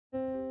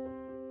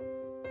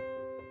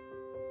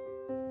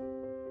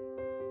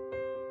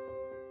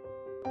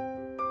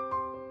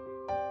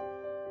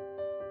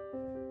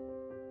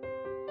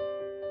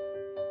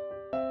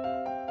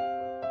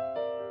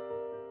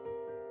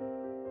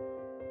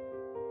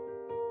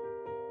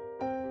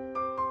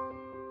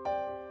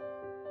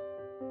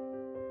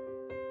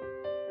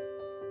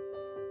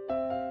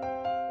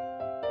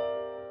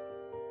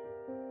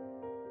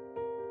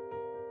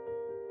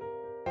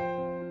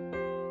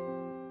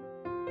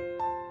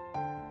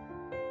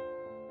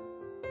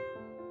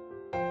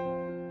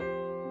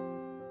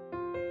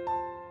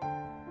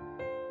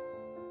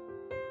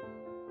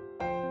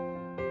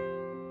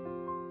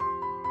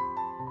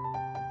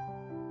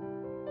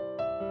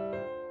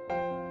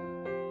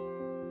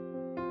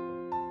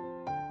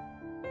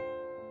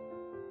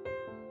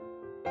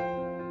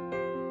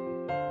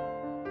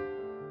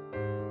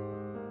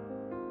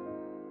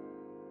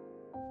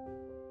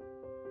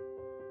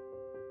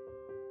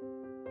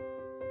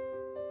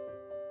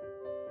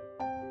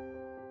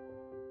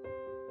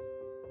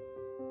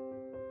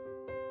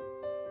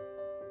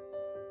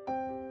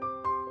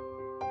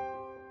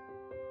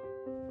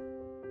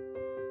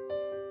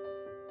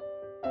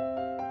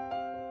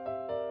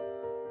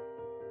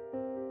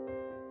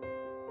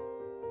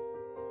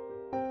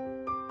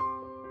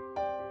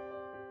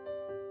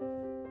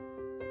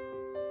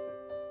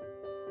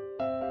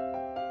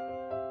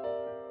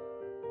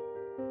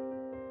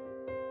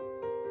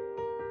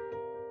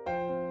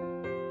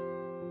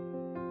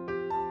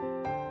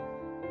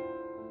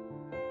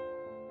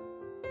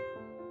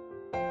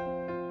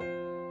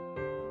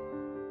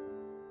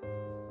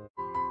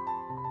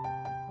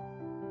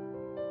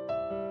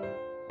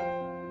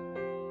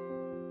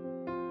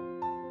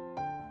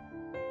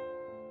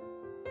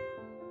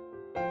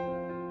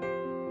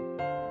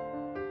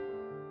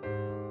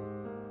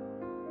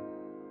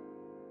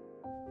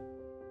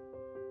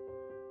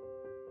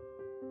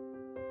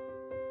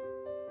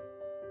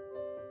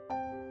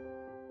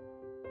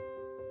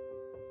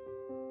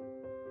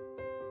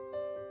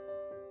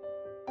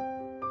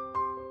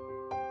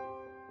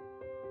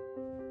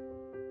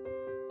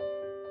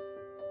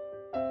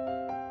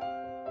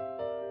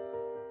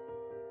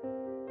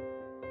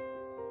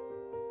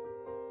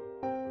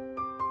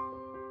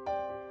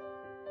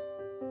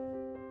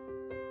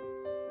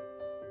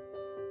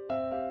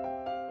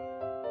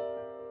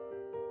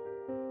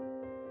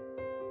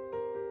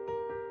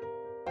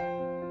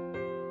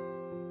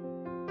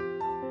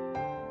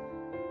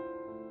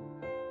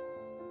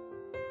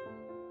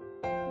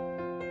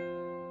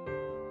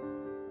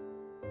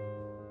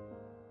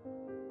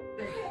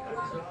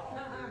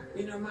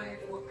You know,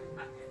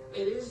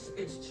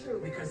 it's true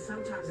because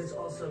sometimes it's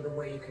also the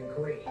way you can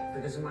grieve.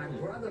 Because when my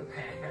brother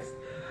passed,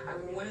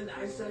 when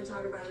I started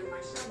talking about it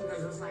myself,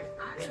 because it was like,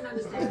 I didn't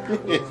understand how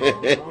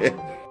it was.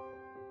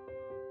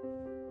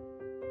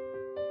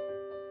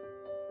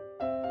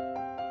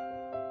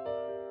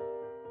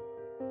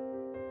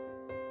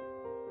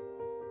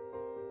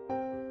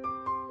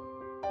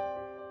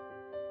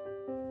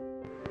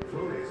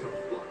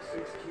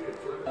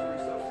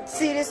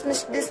 See this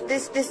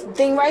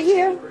thing right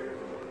here?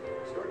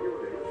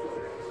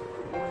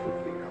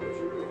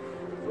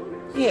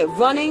 Yeah,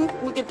 running.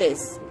 Look at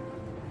this.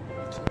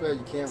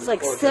 It's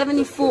like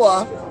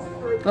 74.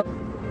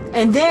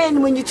 And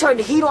then when you turn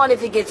the heat on,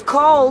 if it gets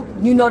cold,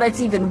 you know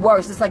that's even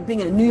worse. It's like being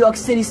in a New York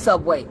City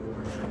subway.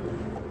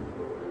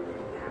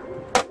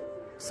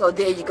 So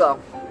there you go.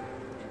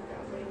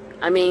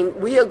 I mean,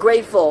 we are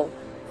grateful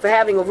for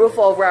having a roof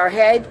over our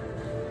head,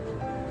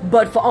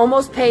 but for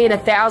almost paying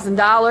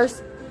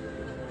 $1,000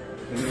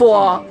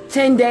 for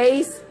 10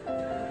 days,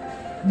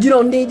 you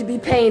don't need to be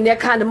paying that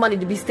kind of money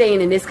to be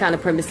staying in this kind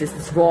of premises.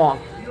 It's wrong.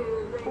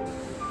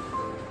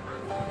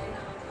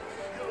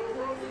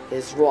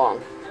 It's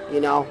wrong,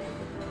 you know.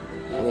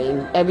 I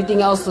mean,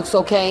 everything else looks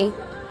okay,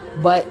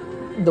 but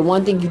the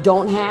one thing you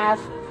don't have,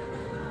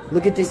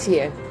 look at this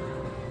here.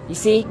 You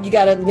see, you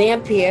got a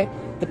lamp here.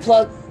 The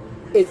plug,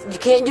 you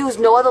can't use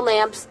no other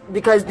lamps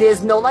because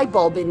there's no light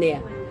bulb in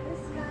there.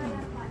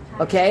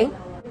 Okay?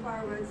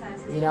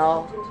 You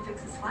know,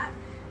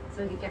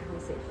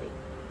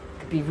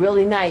 it'd be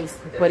really nice,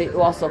 but it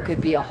also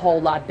could be a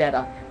whole lot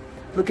better.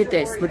 Look at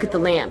this. Look at the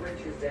lamp.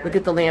 Look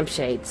at the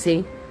lampshade.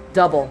 See?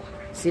 Double.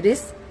 See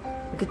this?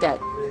 Look at that.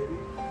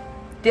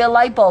 There are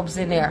light bulbs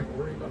in there.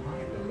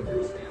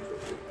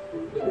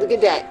 Look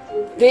at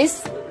that.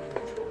 This,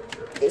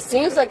 it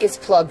seems like it's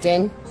plugged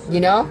in,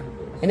 you know,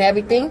 and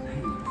everything.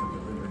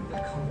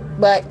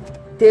 But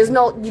there's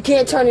no, you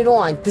can't turn it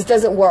on. This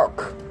doesn't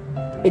work.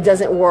 It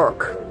doesn't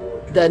work.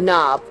 The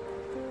knob.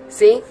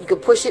 See? You can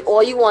push it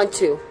all you want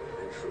to.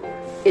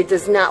 It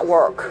does not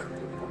work.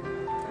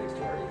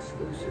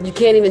 You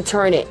can't even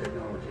turn it.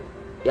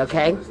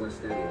 Okay?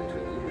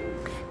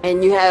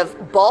 And you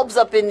have bulbs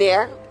up in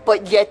there,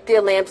 but yet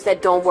they're lamps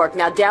that don't work.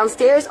 Now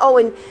downstairs, oh,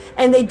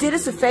 and they did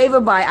us a favor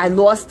by, I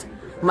lost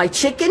my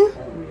chicken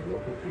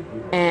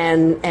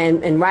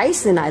and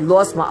rice, and I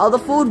lost my other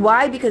food.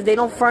 Why? Because they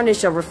don't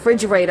furnish a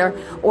refrigerator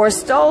or a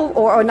stove,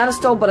 or not a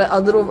stove, but a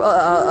little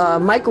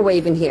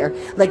microwave in here,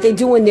 like they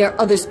do in their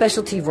other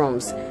specialty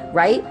rooms,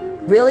 right?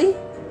 Really?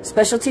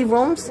 Specialty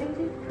rooms?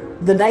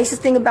 The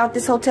nicest thing about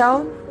this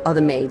hotel are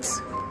the maids.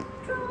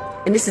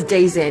 And this is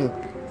Days Inn,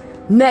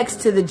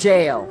 next to the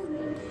jail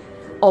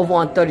over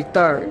on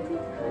 33rd.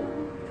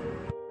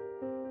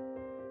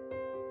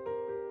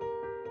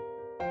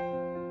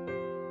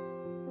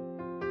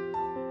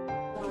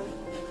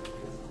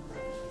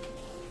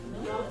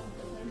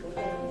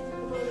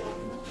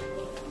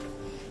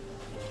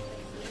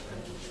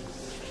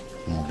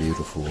 My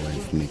beautiful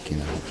wife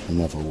making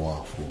another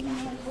waffle.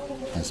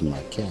 That's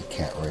my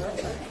cat right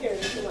there.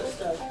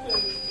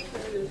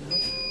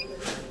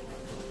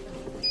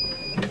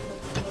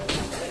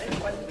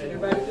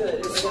 Everybody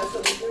good? Everybody got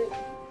something to drink?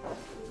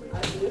 I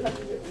do have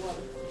to get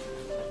water.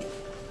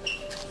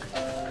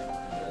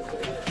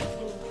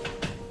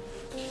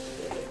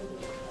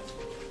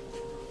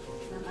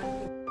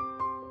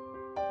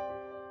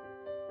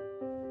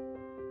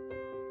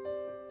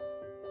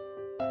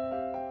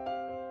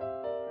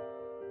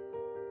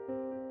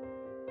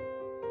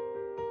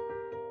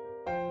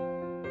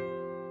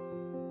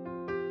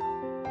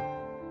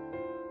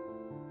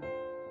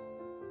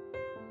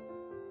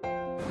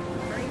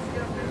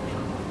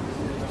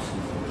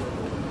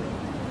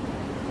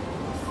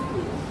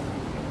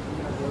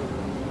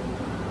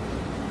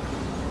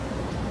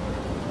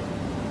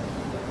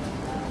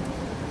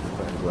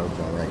 Gloves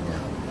on right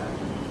now.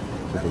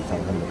 So they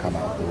tell him to come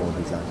out. The road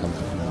he's not coming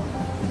out now.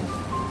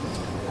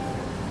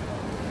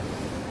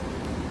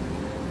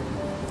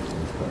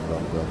 He's putting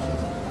gloves on.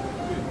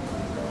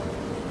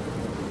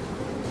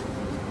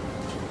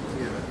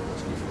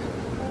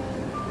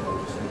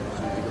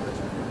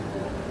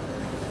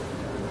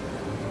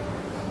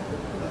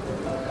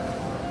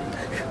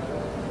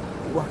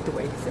 He walked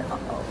away. He said,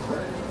 uh-oh.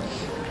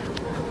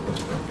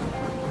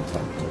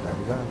 There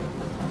we go.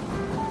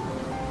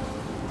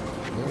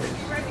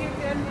 Right here,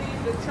 can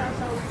leave the trash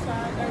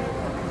outside there?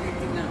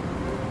 No.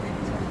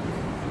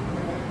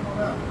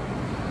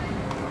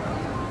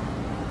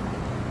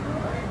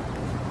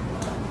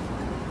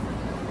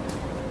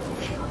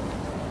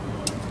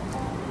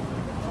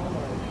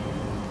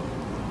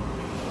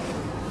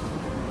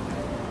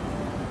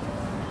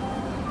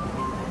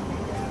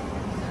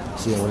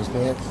 See him with his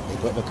pants? They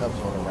put the cuffs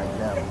on him right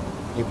now.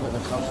 They put the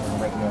cuffs on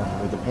him right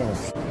now with the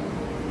pants.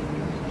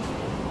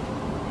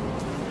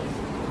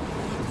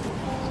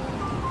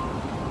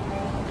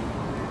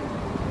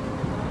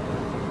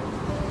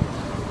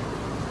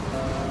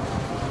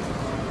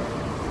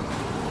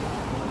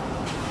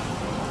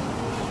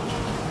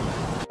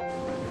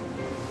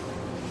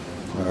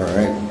 All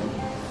right.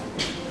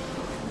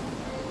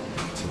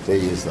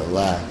 Today is the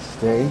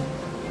last day.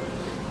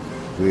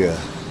 We are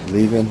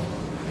leaving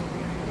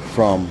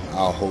from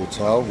our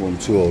hotel, room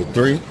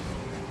 203.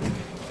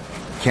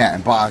 Cat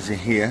and Boz in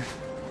here.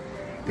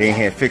 They in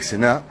here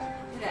fixing up.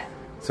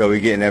 So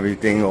we're getting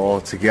everything all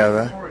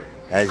together.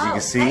 As you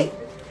can see,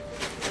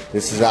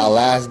 this is our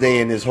last day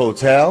in this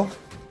hotel.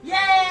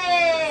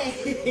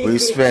 Yay! We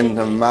spent an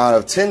amount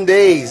of 10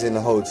 days in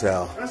the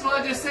hotel. That's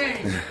what I just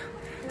said.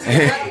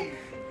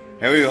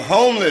 And we were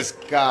homeless,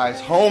 guys,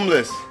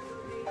 homeless.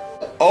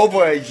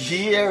 Over a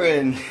year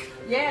and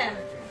Yeah.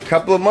 a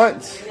couple of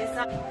months.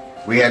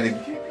 We had to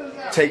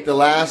take the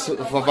last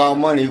of our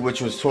money, which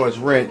was towards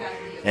rent,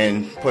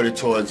 and put it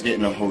towards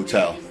getting a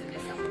hotel.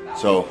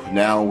 So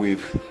now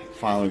we've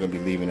finally gonna be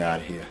leaving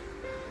out of here.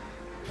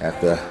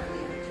 After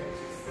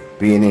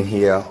being in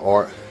here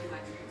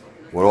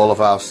with all of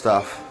our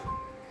stuff.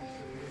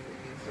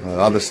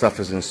 Other stuff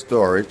is in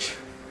storage.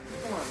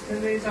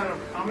 10 days out of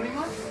how many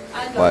months?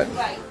 I know, But-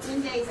 right.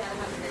 10 days out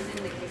of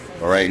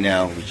But right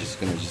now, we're just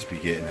gonna be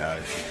getting out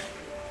of here.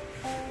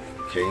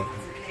 Okay?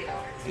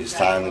 It's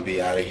time to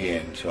be out of here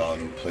into our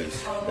new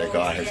place that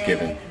God has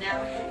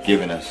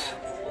given us.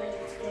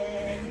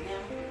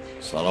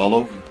 Start all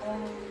over.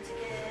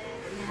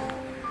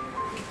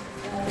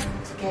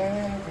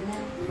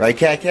 Right,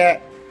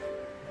 Cat?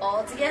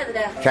 all together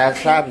now. Cat's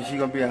happy. She's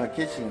gonna be in her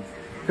kitchen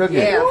cooking.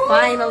 Yeah,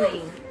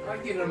 finally. I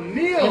get a In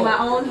meal. my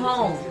own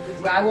home,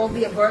 where I won't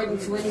be a burden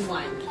to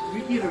anyone.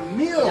 We get a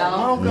meal.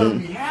 No. I'm gonna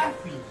be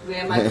happy.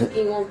 Where my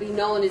cooking won't be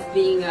known as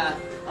being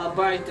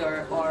burnt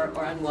or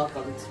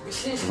unwelcomed.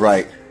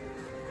 Right.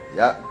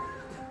 Yep.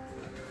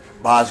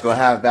 Bob's gonna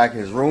have back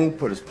his room,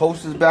 put his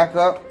posters back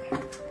up.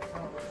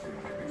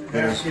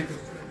 Yeah, get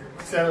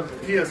to set up the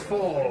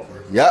PS4.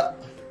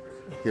 Yep.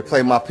 You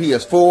play my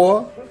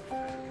PS4.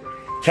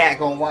 Cat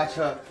gonna watch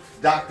her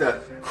Dr.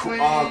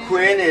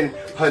 Quinn and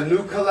her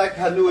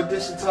new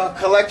addition to her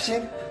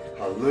collection,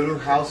 her Little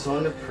House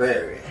on the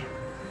Prairie.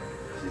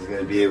 She's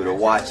gonna be able to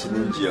watch and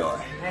enjoy.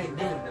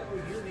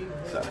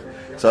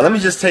 So let me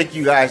just take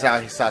you guys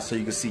out here so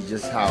you can see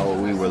just how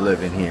we were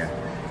living here.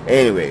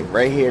 Anyway,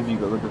 right here, if you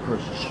go look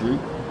across the street,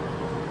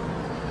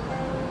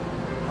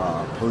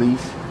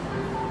 police.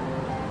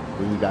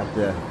 We got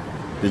the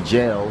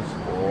jails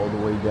all the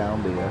way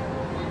down there.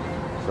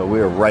 So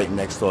we're right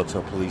next door to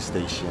a police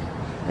station.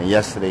 And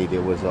yesterday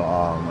there was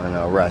an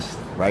arrest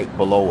right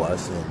below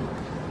us, and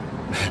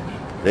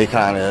they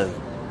kind of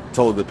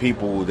told the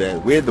people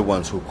that we're the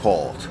ones who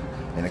called,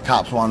 and the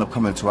cops wound up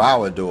coming to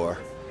our door,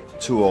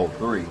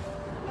 203,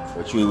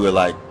 which we were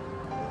like,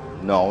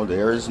 no,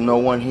 there is no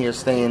one here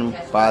staying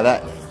by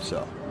that name.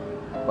 So,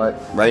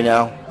 but right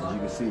now, as you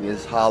can see,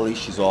 there's Holly.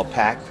 She's all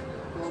packed.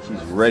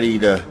 She's ready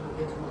to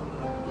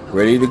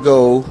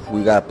go.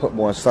 We gotta put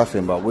more stuff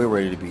in, but we're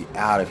ready to be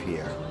out of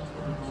here.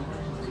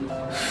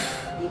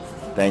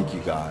 Thank you,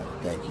 God.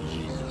 Thank you,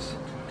 Jesus.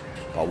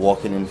 By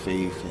walking in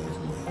faith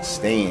and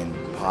staying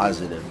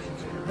positive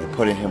and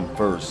putting Him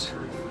first,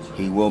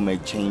 He will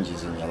make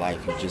changes in your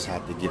life. You just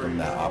have to give Him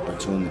that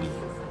opportunity.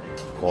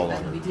 Call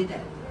on Him. We did that.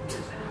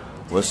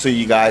 We'll see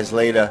you guys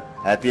later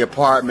at the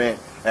apartment.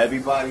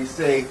 Everybody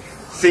say,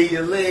 see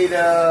you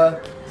later.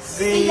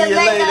 See you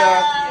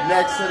later.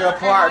 Next to the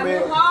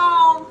apartment.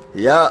 Home.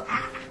 Yep.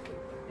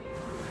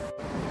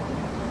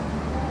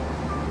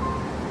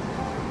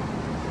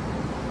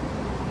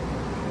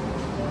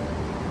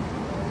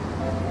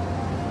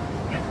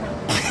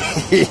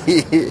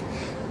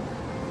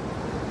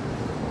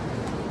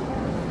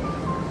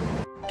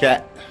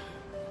 Cat.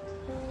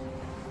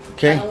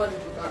 Okay.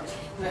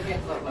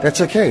 That's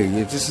okay.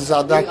 This is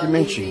our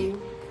documentary.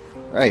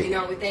 Right. You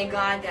know, we thank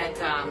God that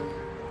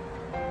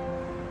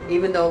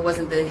even though it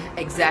wasn't the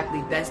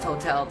exactly best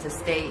hotel to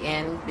stay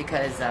in,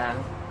 because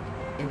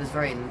it was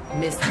very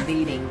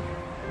misleading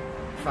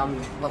from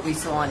what we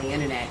saw on the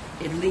internet,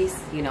 at least,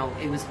 you know,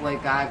 it was where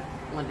God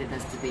wanted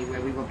us to be, where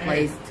we were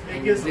placed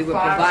and we were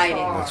provided.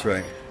 That's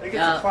right. It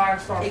gets a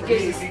 5-star it for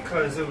gives me us-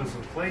 because it was a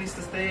place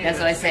to stay. That's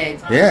what I said.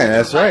 Yeah,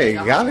 that's right.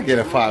 You gotta get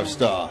a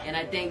 5-star. And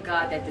I thank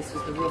God that this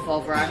was the roof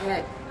over our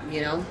head,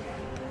 you know?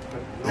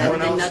 No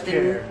one else Nothing-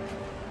 cared.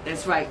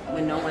 That's right,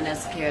 when no one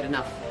else cared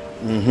enough.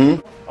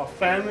 Mm-hmm. A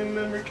family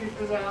member kicked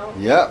us out.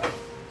 Yep.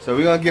 So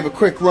we're gonna give a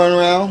quick run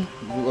around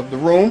of the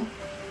room,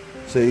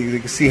 so you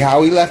can see how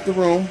we left the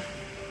room.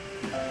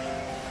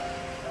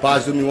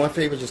 Boz, do me one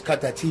favor, just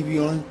cut that TV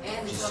on.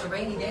 And it's on a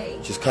rainy day.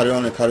 Just cut it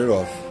on and cut it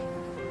off.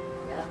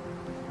 Yeah.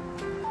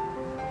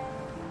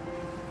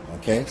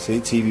 Okay,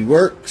 see, TV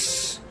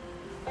works.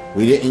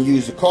 We didn't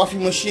use the coffee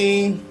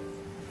machine.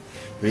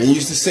 We didn't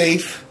use the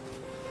safe.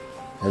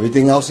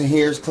 Everything else in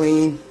here is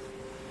clean.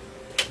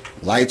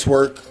 Lights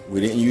work. We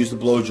didn't use the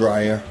blow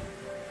dryer.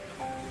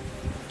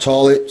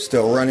 Toilet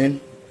still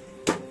running.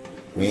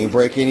 We ain't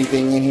break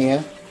anything in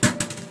here.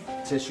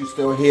 Tissue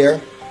still here.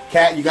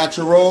 Cat, you got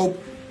your robe.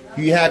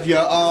 You have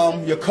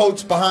your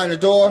coats behind the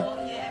door.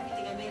 Oh yeah,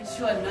 everything. I made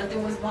sure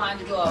nothing was behind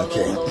the door.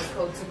 Okay. Those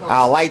coats are gone.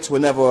 Our lights were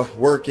never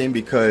working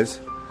because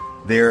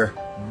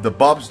the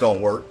bulbs don't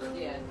work.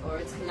 Yeah, or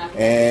it's not.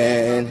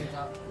 And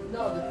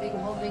No, the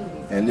whole thing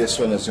needs. And this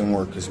one doesn't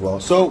work as well.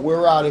 So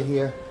we're out of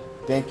here.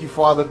 Thank you,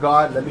 Father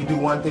God. Let me do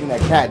one thing that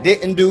Cat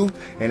didn't do,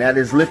 and that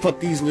is lift up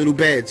these little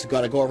beds. You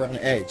gotta go around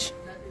the edge.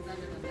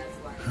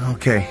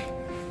 Okay.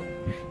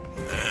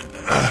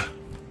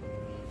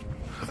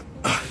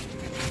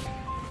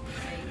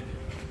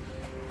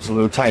 It's a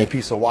little tiny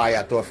piece of wire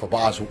I thought for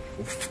Bob's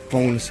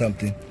phone or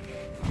something.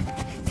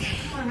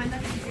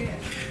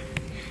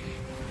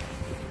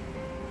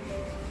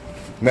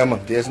 Remember,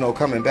 there's no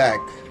coming back.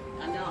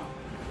 I know.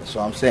 That's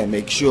what I'm saying.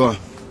 Make sure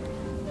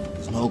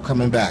there's no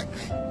coming back.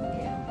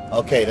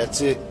 Okay,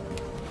 that's it.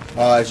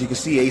 As you can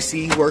see,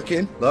 AC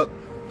working. Look,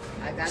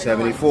 I got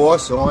 74,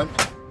 so on.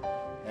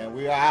 And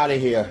we are out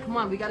of here. Come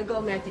on, we gotta go,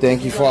 Matthew.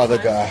 Thank you, Father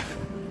God.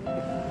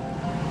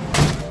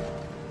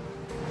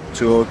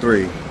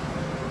 203.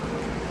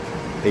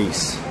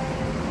 Peace.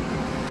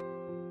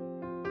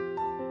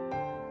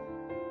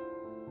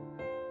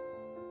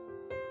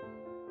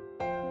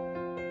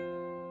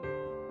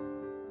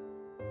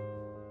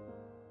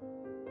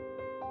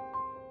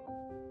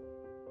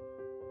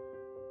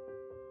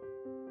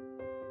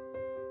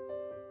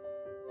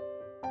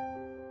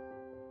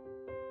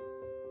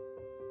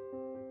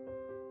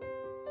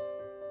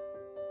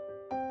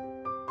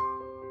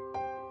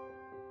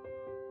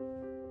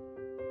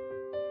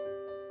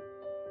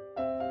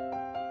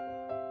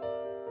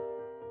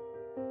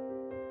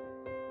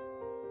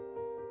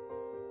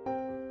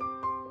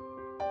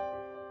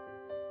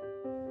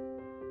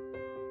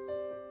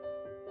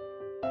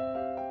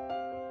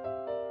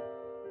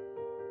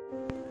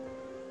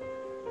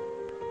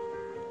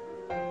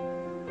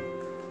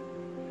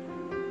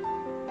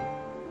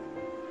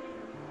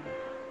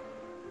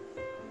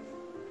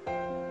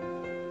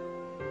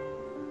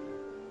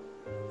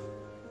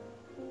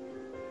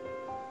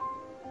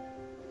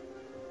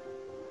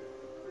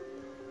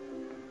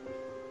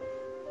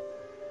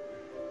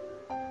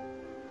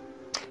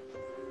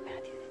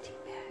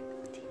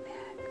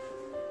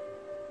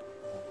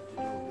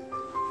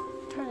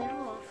 Turn it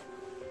off.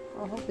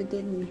 I hope it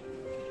didn't.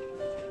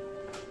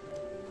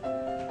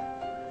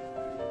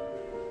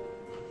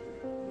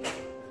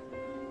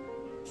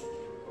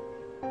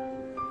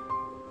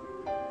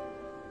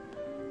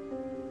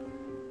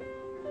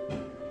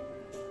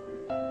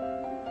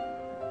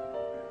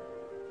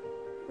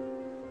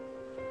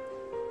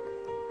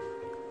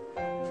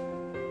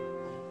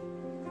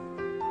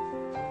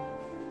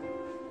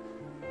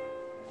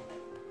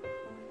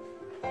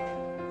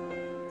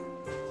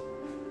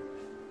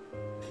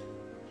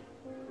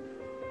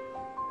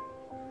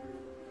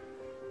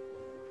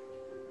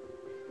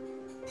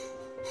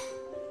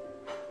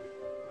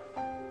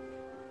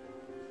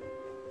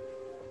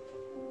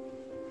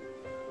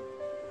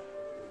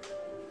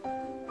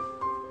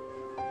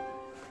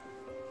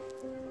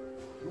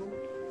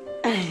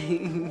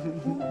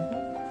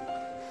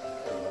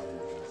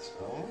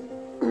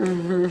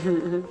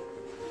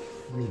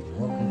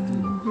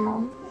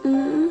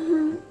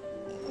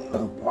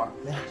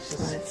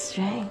 That's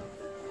right.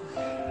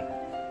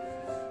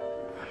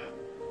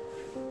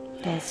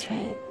 That's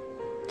right.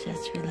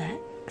 Just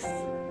relax.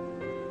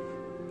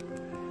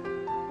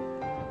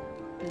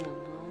 Been a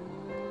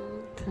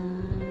long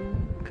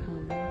time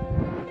coming.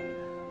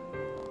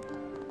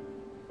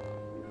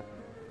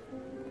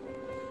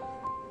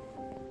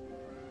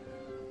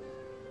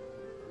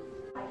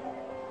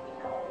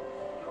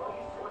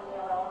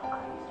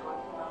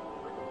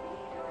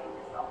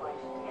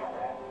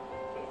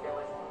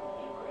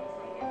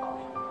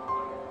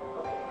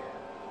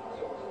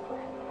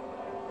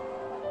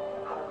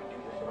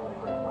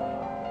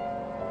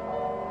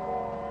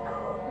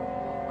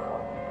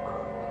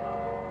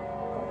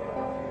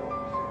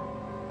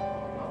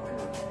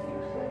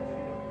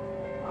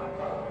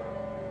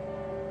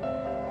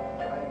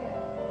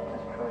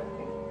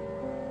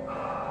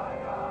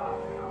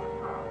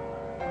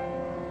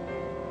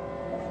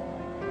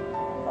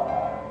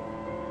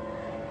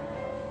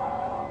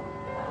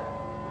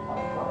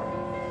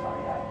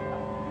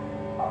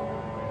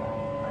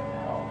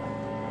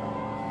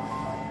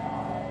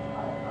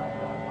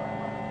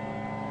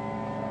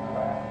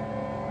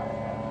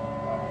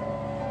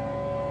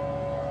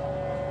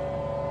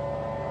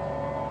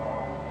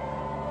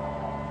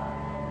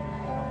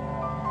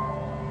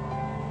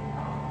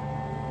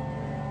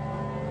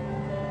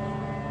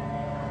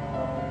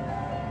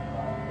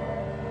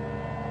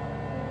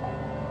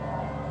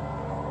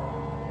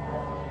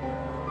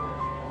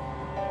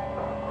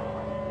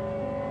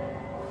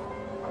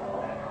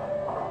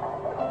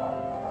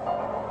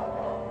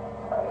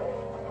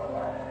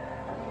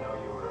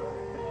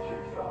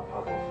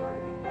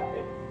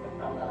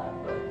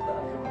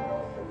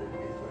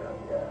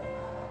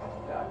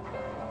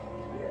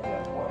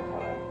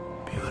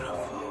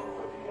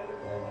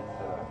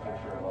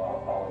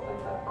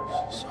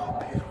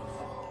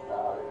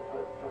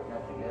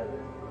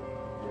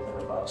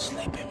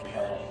 Sleeping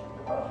Beauty.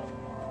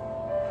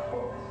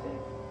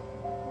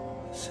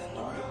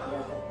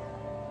 Cinderella.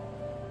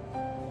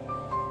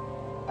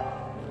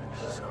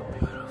 So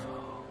beautiful.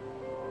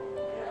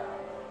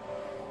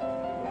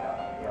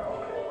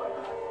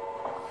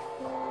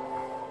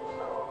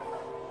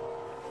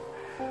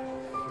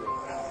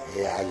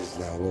 Yeah, I just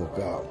now woke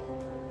up.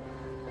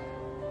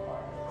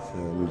 So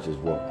let me just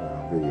walk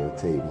around,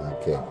 videotape my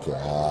cat.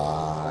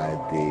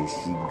 Ah, there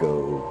she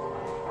go.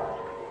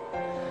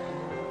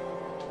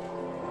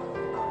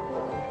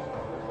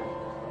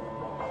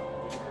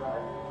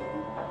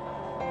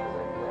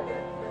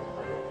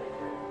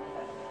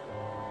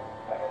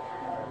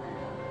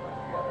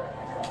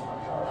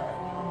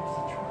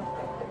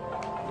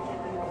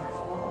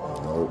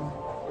 Nope.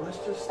 Let's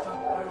just stop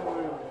by where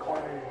we're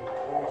requiring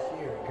over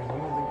here, because we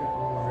only get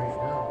one right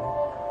now.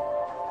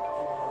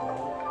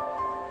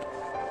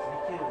 We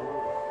can't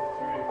work for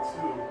 3 and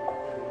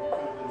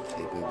 2.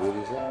 Keep it good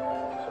as that.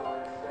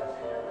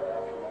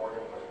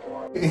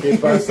 Get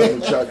by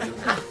something, Chuck.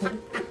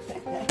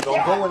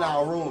 Don't go in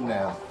our room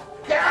now.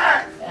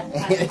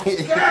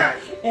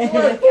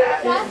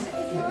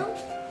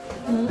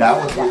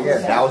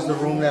 That was the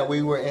room that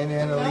we were in,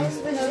 Annalise,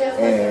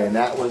 and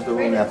that was the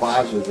room that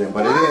Bosh was in.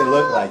 But it didn't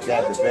look like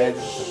that. The bed,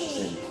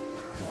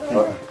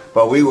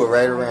 but we were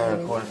right around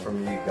the corner from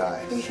you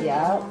guys.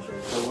 Yeah.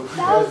 So what you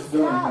guys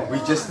doing? We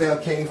just now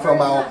came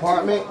from our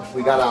apartment.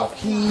 We got our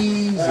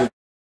keys.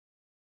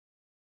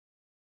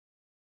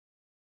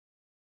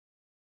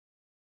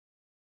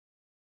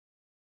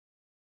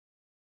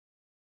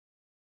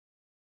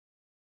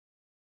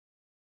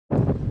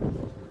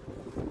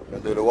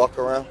 Gonna do the walk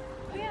around?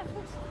 Oh, yeah, of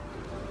course.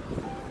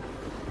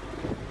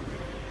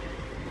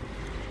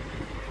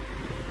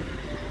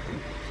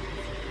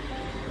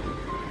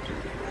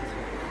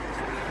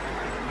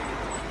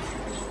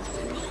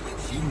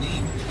 You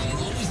name it,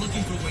 we're always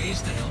looking for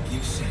ways to help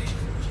you save.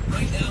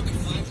 Right now, get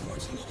 5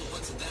 quarts of Mobil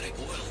One synthetic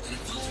oil and a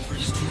filter for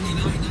just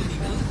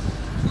 $29.99.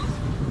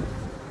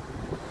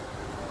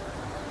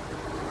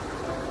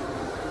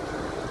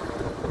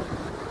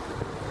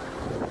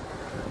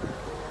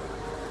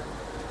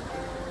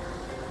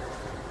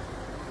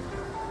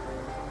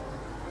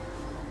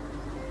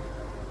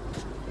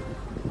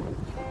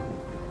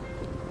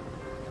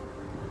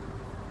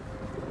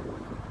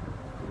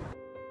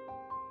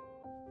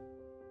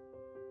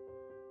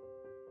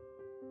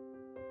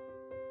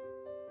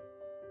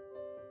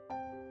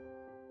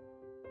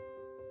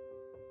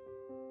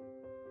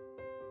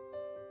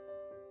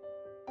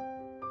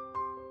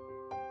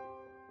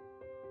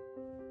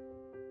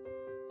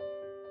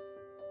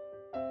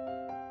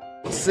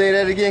 Say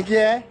that again,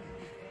 Ken.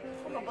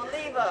 I'm a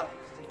believer.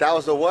 That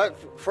was the what?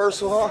 First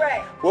song?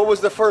 Shrek. What was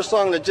the first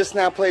song that just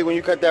now played when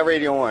you cut that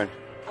radio on?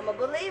 I'm a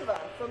believer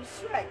from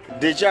Shrek.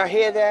 Did y'all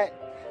hear that?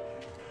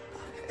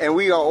 And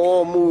we are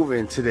all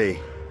moving today.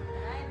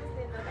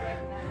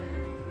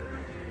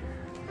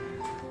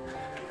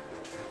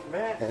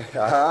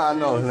 I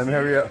know. Let me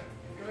hurry up.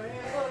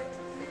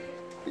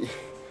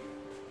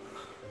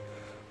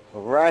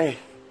 All right.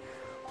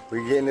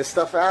 We're getting this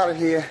stuff out of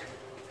here.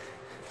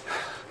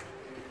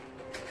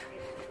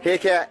 Here,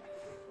 cat.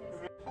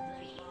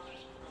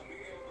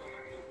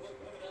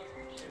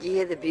 You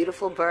hear the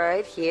beautiful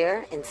bird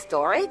here in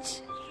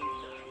storage?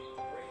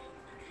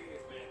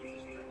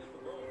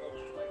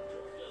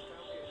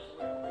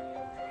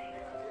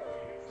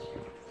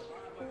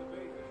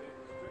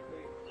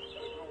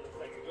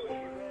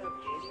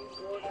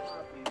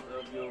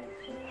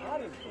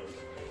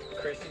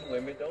 Christian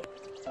women don't.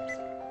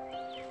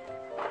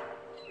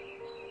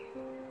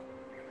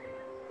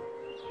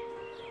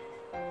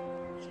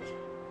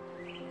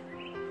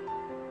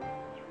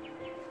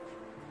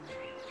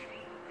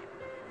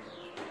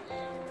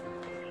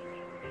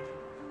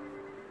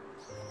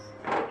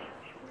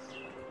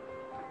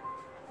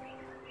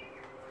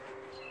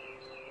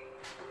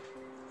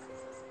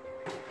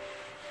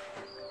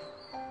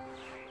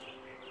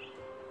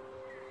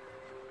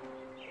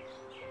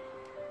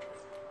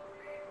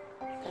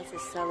 That's a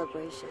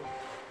celebration.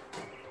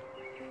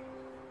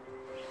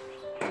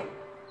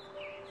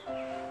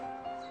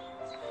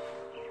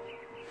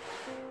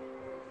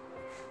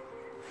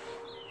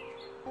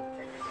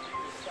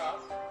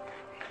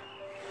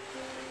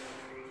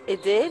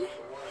 It did?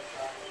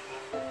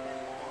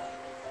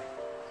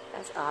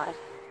 That's odd.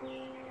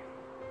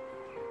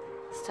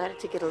 Started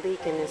to get a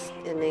leak in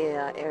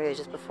the area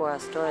just before our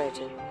storage,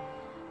 and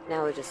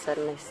now it just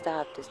suddenly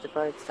stopped as the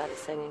birds started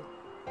singing.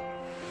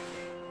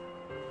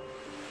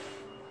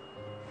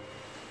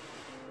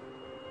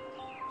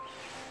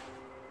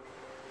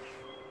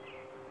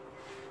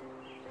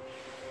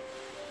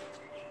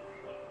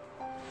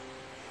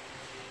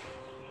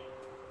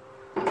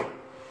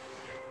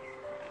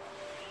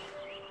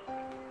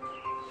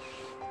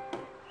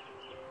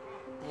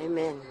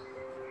 Amen.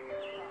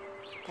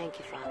 Thank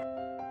you, Father.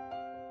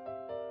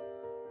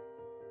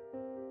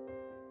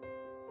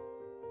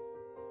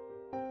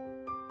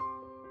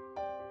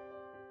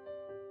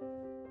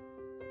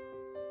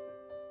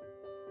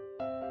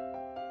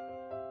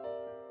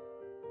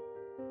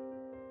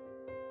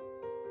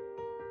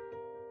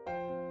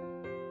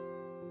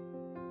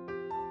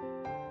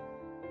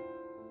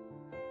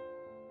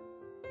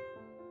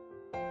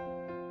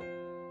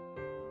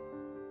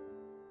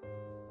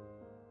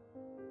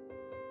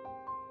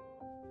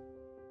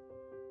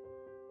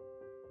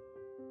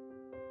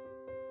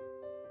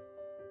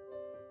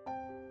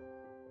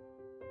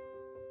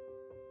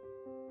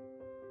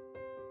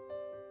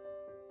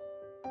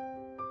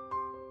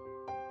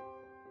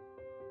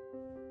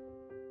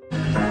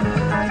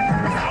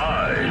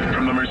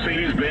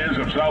 Mercedes Benz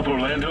of South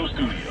Orlando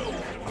Studio.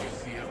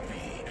 WCFB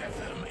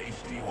FM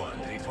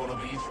HD1 Daytona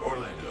Beach,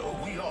 Orlando.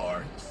 We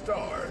are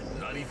Star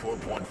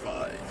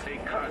 94.5. A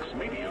Cox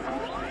Media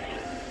Group station.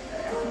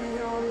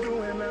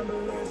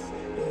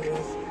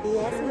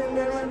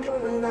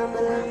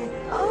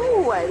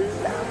 Oh, I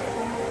love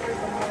it.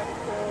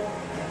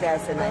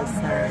 That's a nice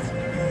song.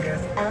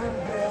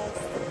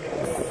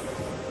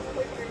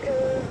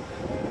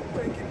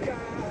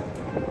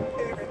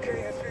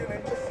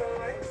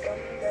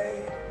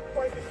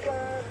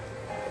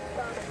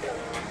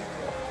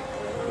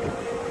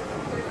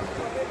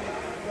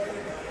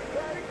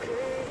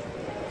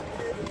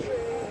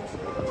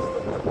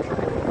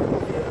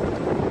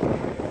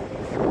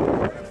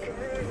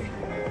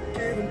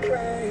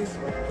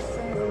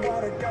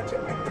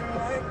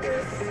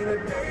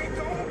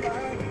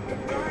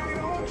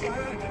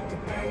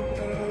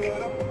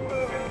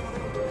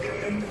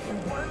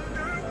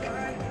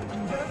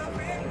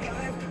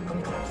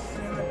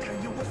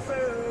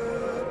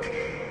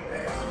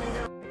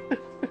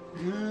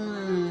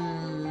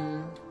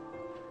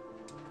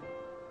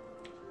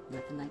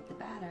 Nothing like the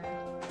batter.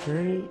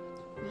 Right?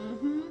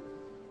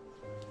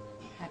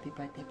 Happy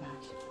birthday,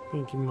 Bosh.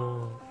 Thank you,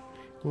 Mom.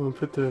 You want to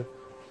put the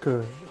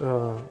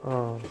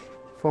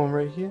phone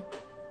right here?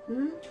 Oh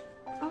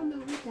no,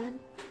 we're done.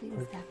 You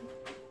can stop it.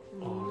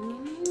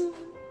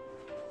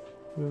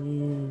 Love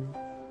you.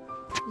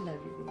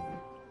 Love you, baby.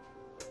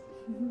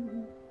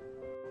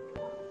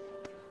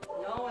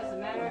 No, as a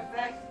matter of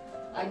fact,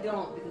 I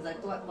don't because I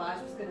thought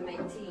Bosh was gonna make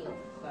tea,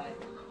 but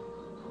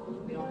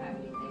we don't have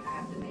anything. I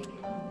have to make it.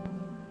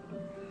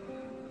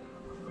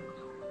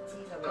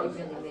 Tea's already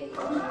really made.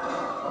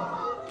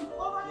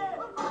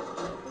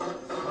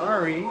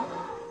 Sorry.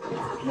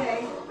 It's okay.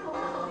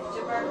 It's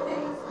your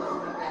birthday.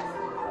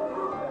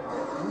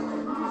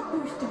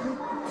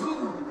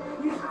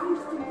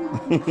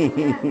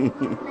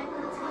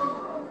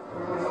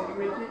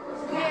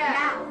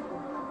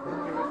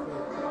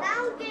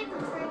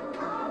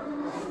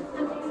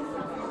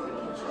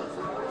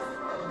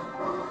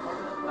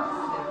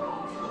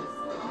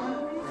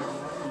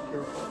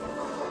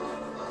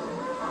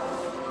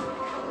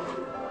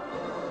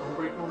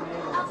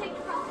 I'll take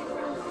the front.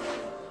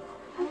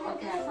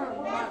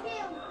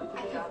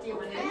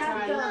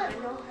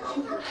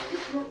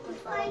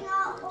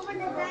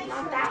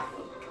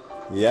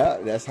 Yeah,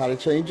 that's how to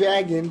train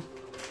dragon.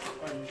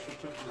 Oh, you should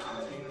put the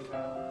containers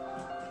out.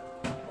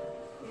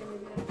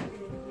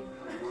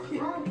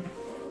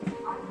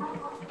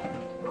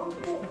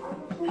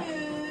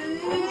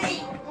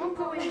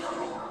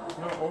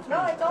 No,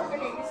 it's open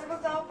it. You're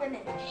supposed to open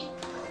it.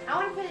 I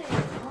want to put it in.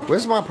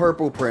 Where's my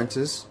purple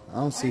princess? I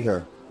don't see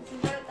her.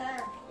 It's right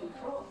there.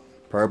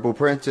 Purple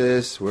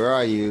princess, where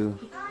are you?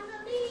 On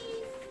the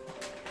leaf.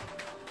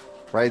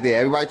 Right there.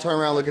 Everybody turn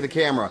around, look at the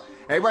camera.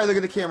 Everybody look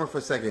at the camera for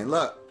a second.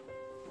 Look.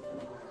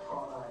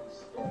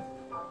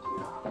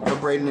 Put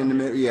Brayden in the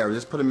middle. Yeah,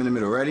 just put him in the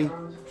middle. Ready?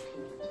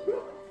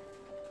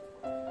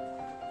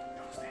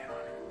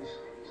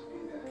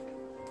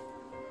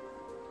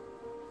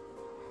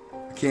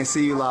 I can't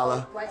see you,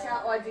 Lala. Watch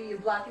out, Audrey, you're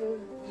blocking.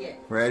 Yeah.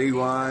 Ready?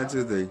 1,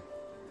 2, 3.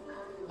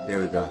 There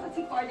we go. Not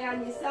too far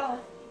down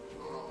yourself.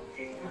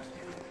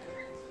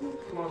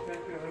 Come on, thank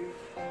you.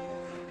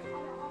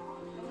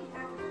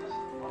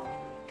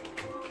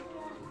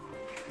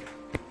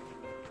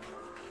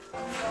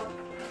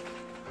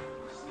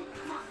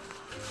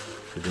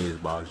 Today is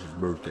Bosh's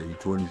birthday. He's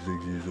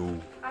 26 years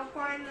old. I'm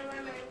pouring the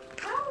lemon.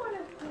 I don't want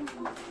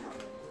to.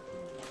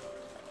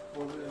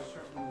 Well, there's a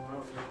certain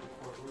amount you have to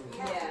pour through.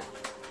 Yeah.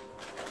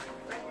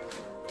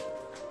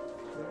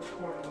 There's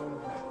pour a little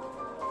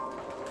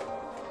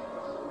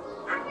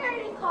I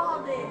already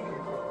called it.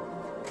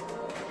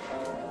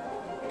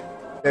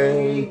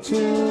 Birthday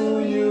to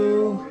you.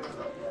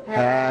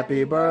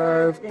 Happy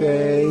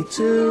birthday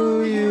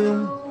to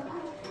you.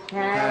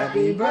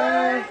 Happy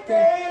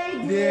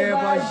birthday, dear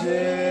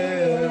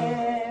Bajel.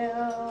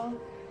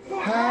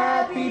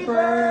 Happy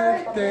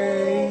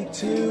birthday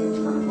to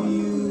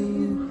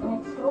you.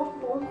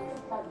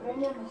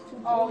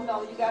 Oh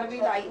no, you gotta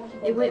be right.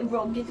 It went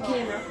broke. Get the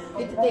camera.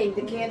 Get the thing.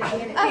 The can.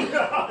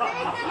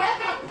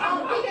 Oh,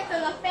 we get to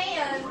the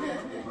fan.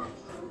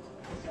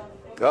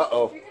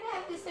 Uh-oh. You're gonna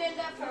have to stand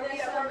up for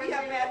this. Hurry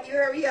up, Matthew.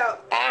 Hurry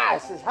up. Ah,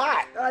 this is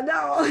hot. I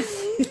know.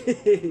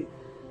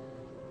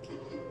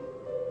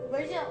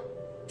 Where's your?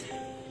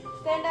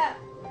 Stand up.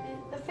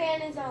 The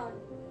fan is on.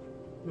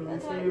 Let me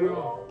see you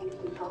all.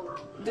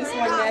 This one,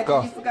 Matthew.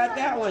 Go. You forgot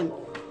that one.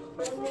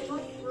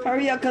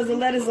 Hurry up, cause the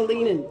letters are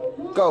leaning.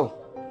 Go.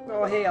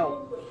 Oh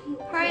hell.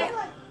 Hurry.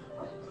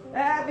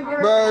 Happy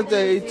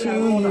Birthday to How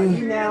old are you.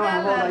 you now? How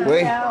old are you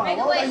Wait. now?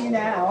 How old are you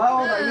now? How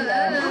old are you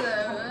now?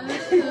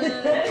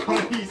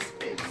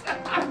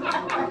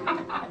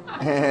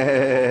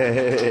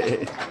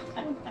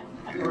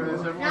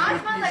 Now it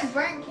smells like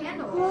burnt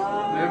candles.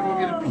 Let's go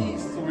get a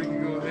piece so we can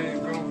go ahead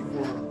and go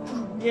for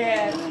it.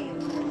 Yeah.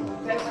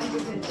 That one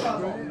was in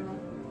trouble.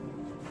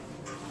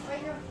 Right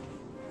here.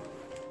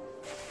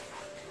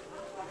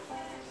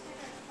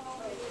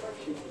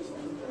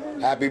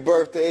 Happy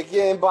birthday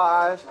again,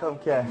 Bosh. Come,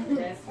 Cat.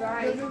 That's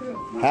right.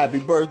 Happy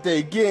birthday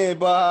again,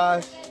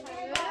 Bosh.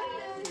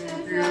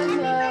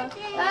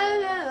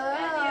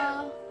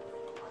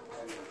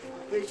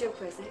 Where's your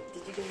present?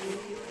 Did you get me?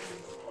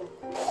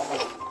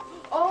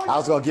 I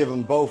was gonna give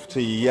them both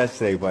to you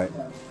yesterday, but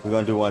we're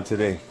gonna do one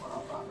today.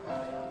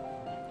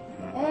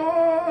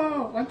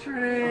 Oh, a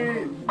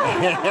trade.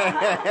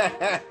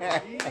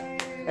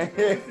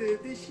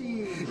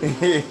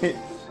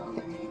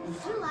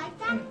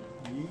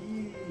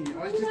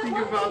 I was just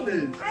thinking about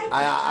this.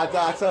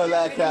 I told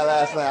that cat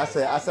last night. I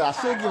said I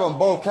should give him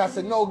both. Cat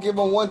said no, give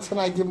him one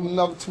tonight, give him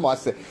another tomorrow. I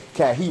said,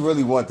 Cat, he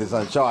really wants this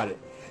Uncharted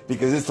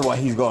because it's the one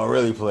he's gonna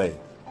really play.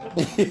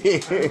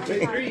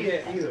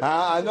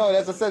 I know,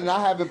 that's what I said, and I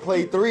haven't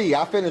played 3.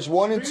 I finished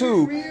 1 and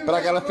 2, but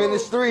I gotta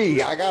finish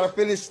 3. I gotta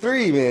finish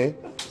 3, man.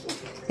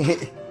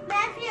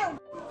 Matthew.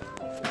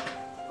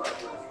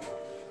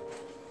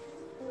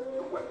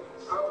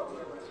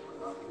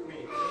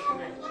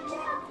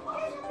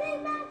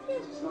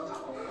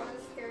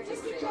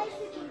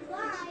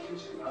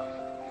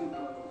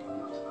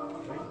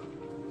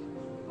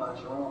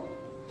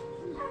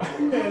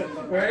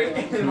 Right?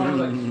 And I was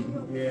like,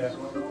 yeah.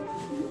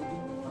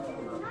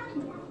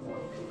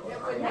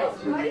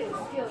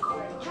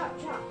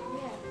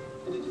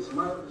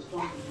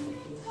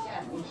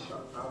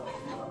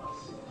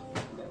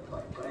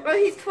 Oh,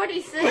 he's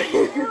 26.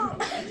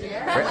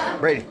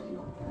 Brady.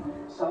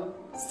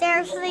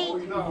 Seriously?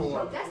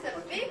 That's a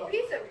big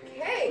piece of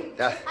cake.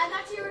 I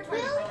thought you were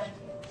 25.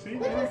 He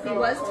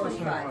was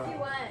 25.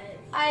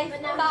 I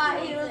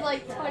thought he was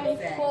like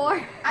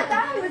 24. I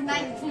thought he was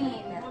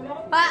 19.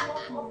 But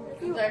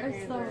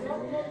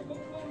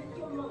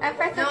at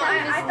first I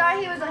thought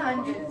he was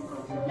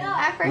 100. No,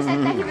 at first I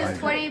thought he was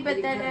 20,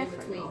 but then I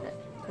forgot.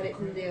 Cut it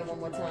from there one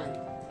more time.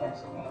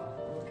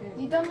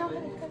 You don't know how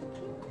to cut a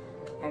cake?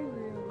 I don't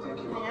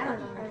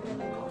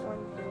know.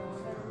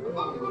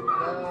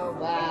 Oh,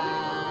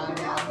 wow.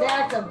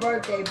 That's a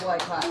birthday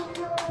boycott.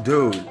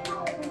 Dude,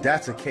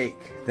 that's a cake.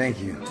 Thank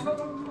you.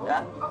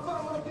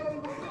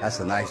 That's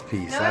a nice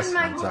piece. That's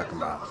what I'm talking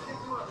about.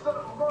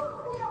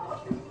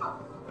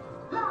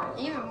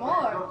 Even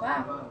more.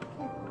 Wow.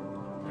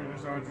 Yeah,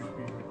 that's Audrey's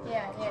piece.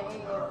 Yeah.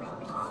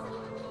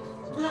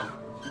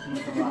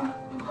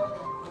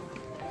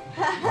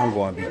 I'm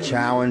going to be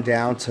chowing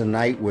down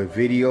tonight with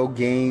video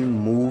game,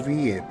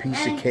 movie, and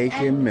piece of cake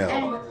and milk.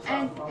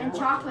 And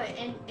chocolate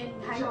and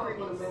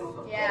pipers.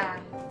 Yeah.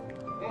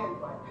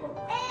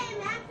 Hey,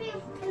 Matthew,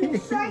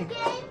 short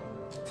game?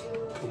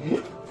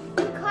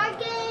 Card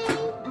game?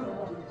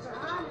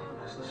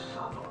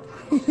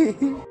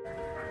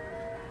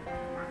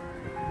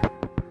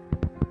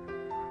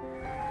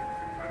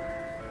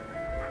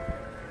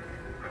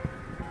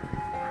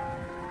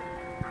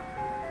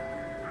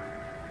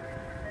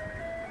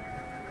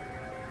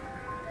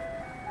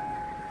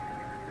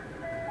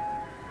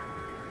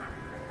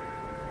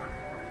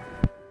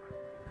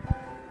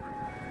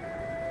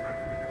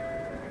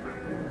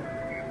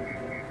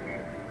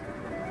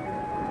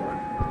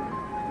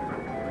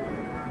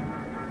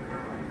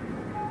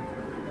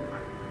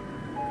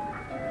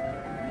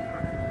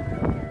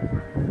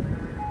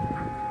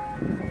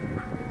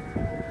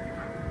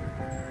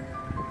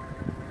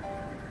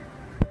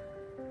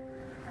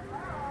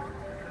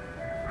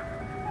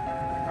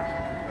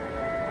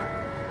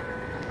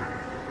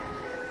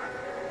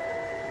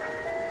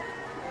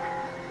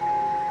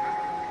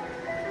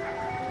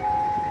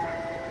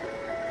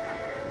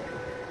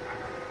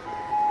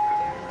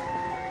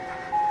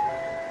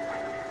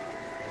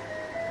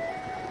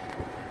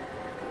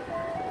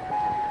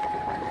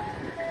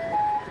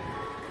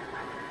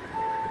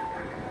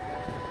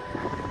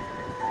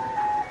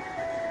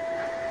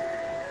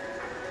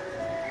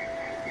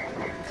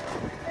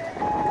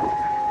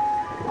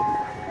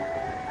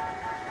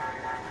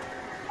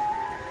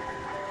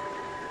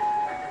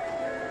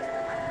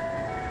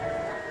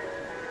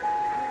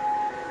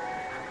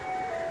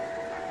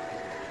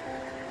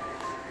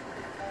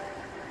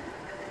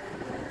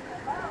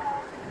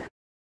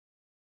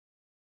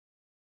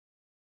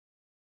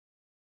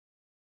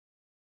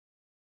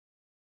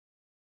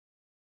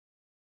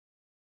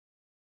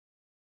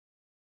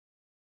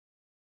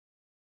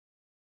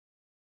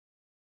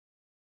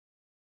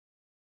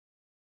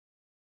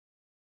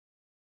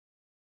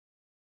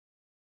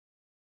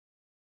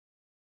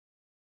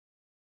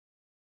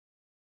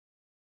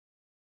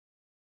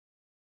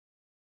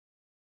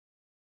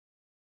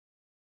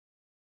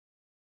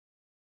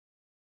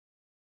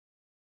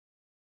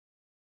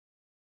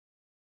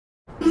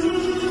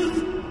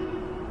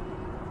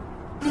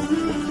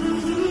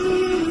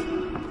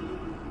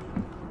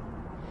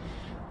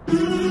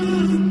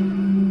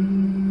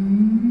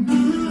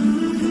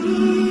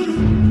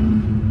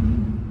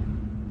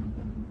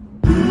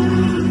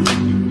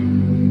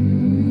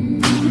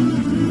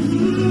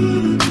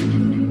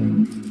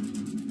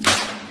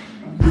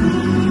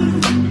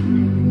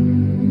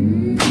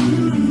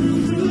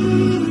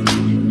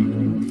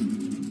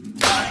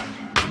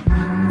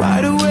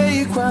 Wide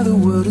awake while the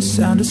world is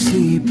sound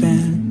asleep,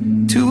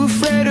 and too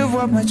afraid of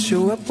what might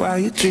show up while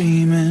you're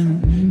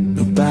dreaming.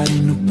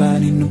 Nobody,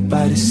 nobody,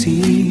 nobody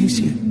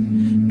sees you.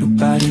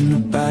 Nobody,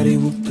 nobody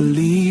will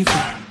believe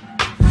you.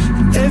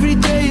 And every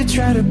day you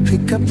try to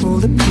pick up all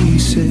the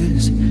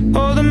pieces,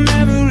 all the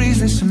memories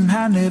that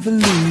somehow never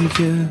leave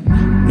you.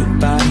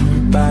 Nobody,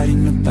 nobody,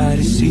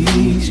 nobody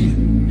sees you.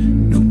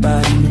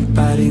 Nobody,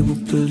 nobody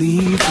will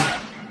believe you.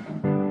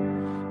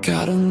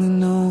 God only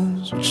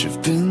knows what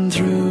you've been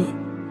through.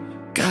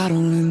 God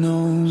only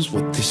knows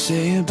what they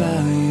say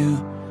about you.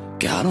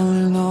 God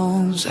only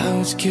knows how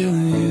it's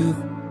killing you.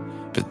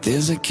 But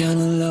there's a kind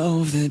of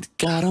love that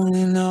God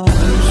only knows.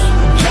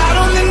 God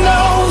only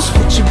knows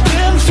what you've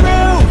been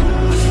through.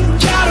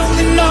 God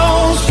only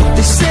knows what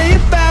they say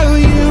about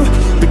you.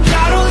 But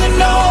God only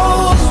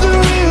knows the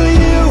real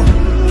you.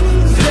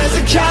 There's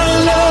a kind of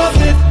love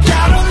that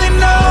God only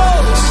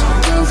knows.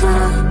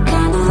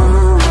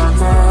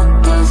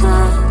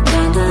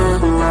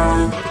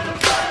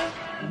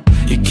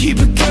 You keep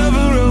a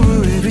cover over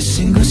every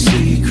single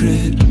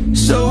secret,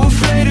 so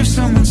afraid if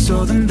someone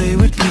saw them they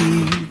would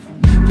leave.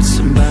 But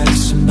somebody,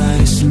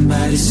 somebody,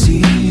 somebody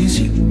sees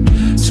you.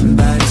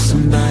 Somebody,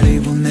 somebody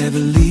will never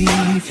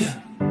leave you.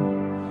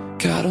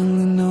 God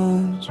only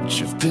knows what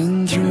you've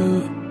been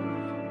through.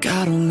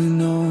 God only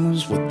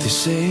knows what they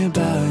say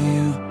about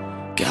you.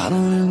 God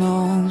only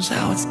knows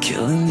how it's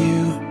killing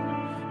you.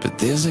 But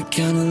there's a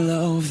kind of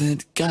love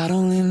that God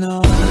only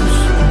knows.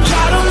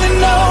 God only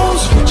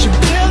knows what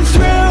you've been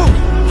through.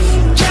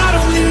 God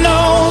only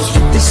knows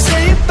what they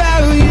say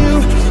about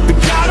you. But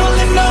God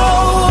only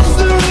knows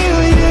the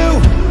real you.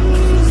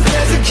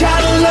 There's a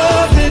kind of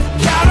love that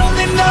God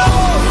only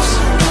knows.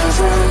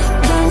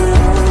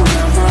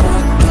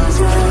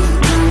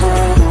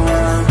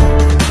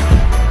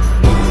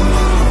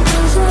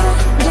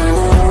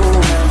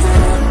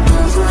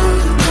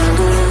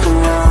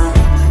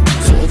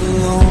 For the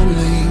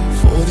lonely,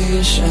 for the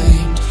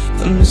ashamed,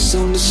 the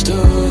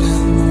misunderstood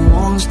and the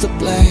ones to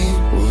blame.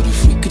 What if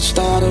we could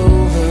start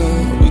over?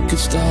 We could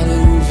start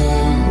over.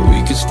 We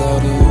could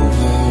start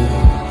over.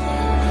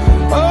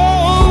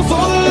 Oh,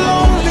 for the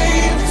lonely,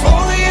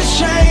 for the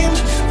ashamed,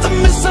 the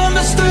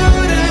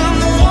misunderstood and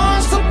the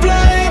ones to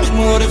blame.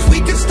 What if we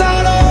could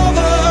start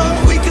over?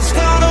 We could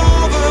start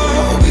over.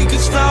 We could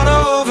start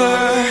over.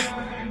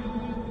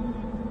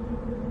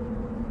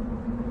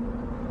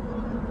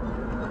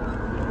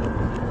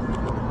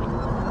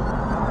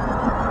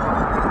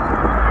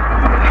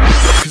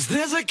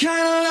 There's a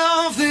kind of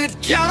love that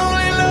God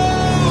only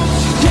knows.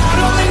 God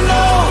only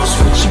knows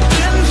what you've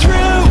been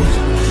through.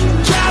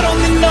 God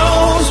only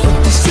knows what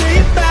they say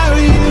about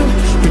you.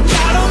 But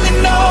God only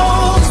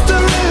knows the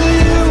real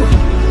you.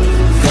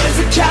 There's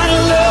a kind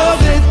of love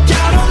that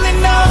God only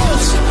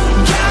knows.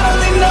 God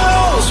only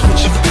knows what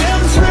you've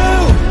been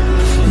through.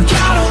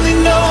 God only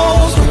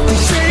knows what they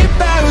say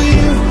about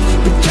you.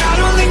 But God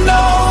only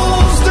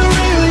knows the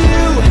real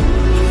you.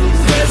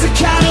 There's a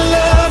kind of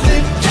love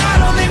that God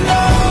only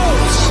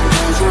knows.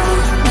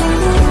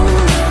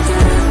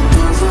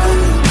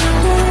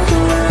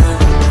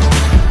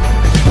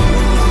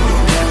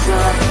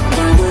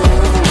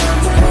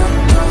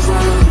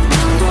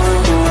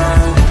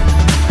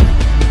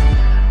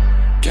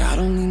 God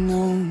only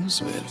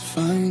knows where to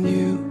find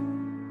you.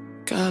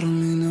 God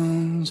only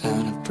knows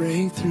how to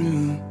break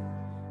through.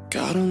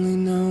 God only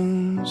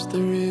knows the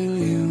real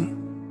you.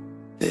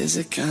 There's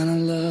a kind of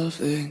love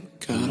that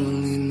God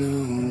only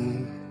knows.